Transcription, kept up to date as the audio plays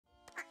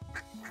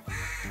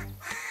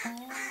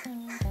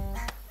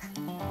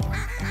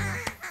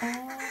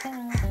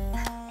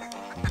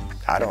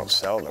I don't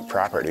sell the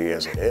property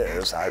as it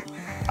is.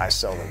 I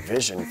sell the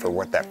vision for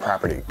what that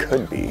property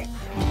could be.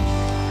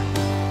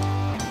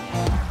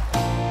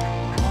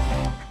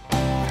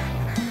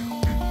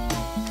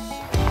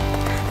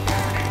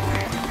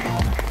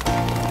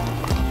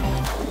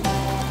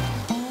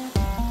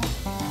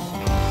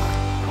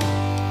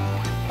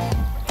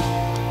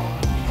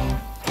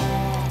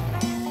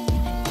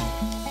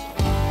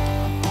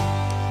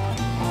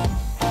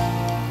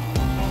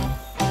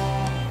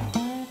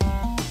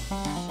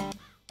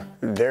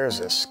 There's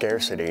a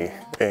scarcity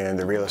in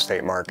the real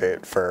estate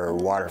market for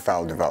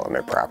waterfowl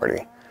development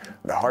property.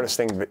 The hardest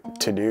thing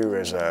to do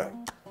as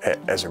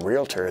a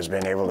realtor has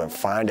been able to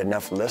find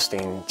enough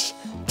listings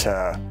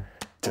to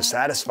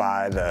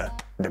satisfy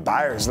the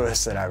buyers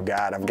list that I've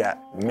got. I've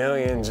got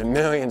millions and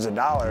millions of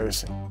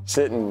dollars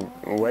sitting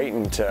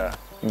waiting to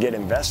get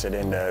invested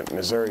into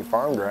Missouri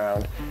farm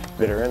ground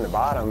that are in the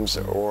bottoms,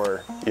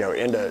 or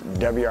into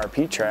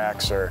WRP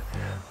tracts, or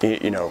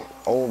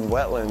old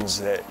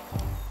wetlands that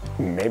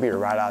maybe are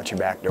right out your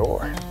back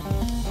door.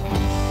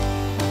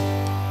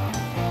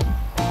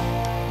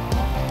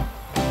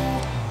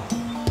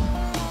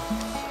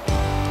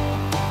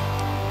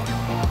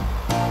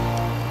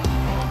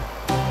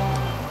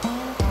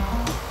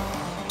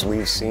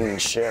 We've seen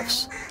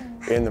shifts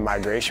in the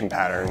migration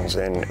patterns,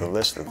 and the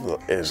list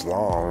is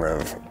long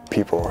of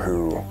people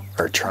who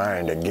are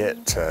trying to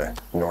get to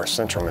north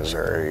central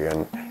Missouri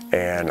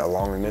and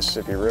along the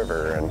Mississippi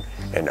River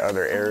and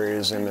other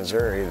areas in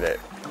Missouri that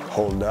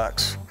hold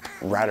ducks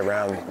right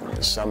around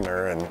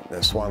Sumner and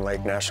the Swan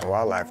Lake National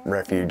Wildlife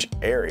Refuge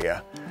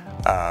area.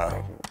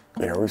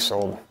 We've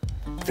sold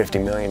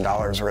 $50 million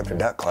worth of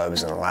duck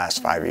clubs in the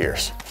last 5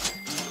 years.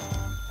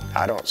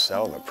 I don't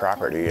sell the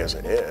property as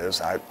it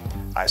is.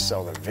 I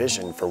sell the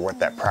vision for what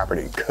that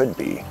property could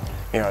be.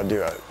 I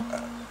do a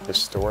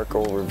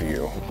historical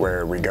review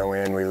where we go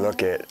in, we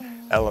look at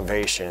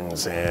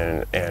elevations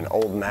and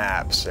old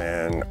maps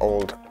and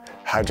old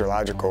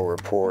hydrological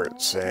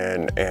reports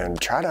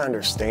and try to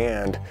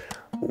understand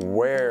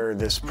where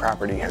this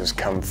property has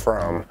come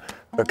from,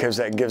 because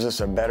that gives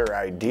us a better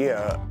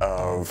idea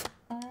of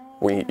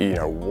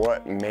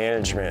what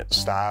management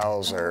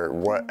styles or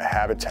what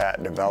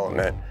habitat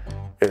development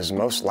is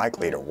most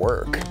likely to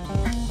work.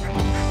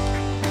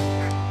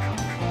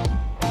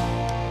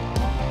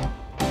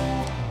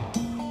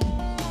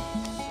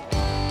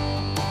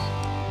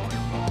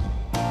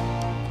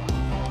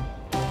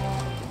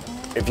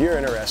 If you're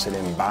interested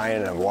in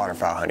buying a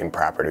waterfowl hunting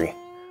property,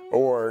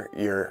 or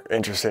you're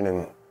interested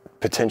in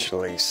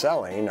potentially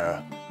selling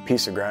a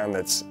piece of ground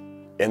that's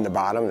in the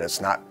bottom,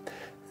 that's not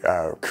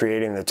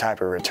creating the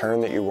type of return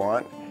that you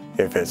want,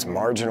 if it's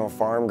marginal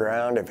farm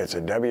ground, if it's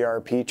a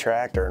WRP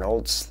tract or an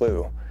old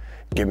slough,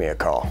 give me a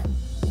call.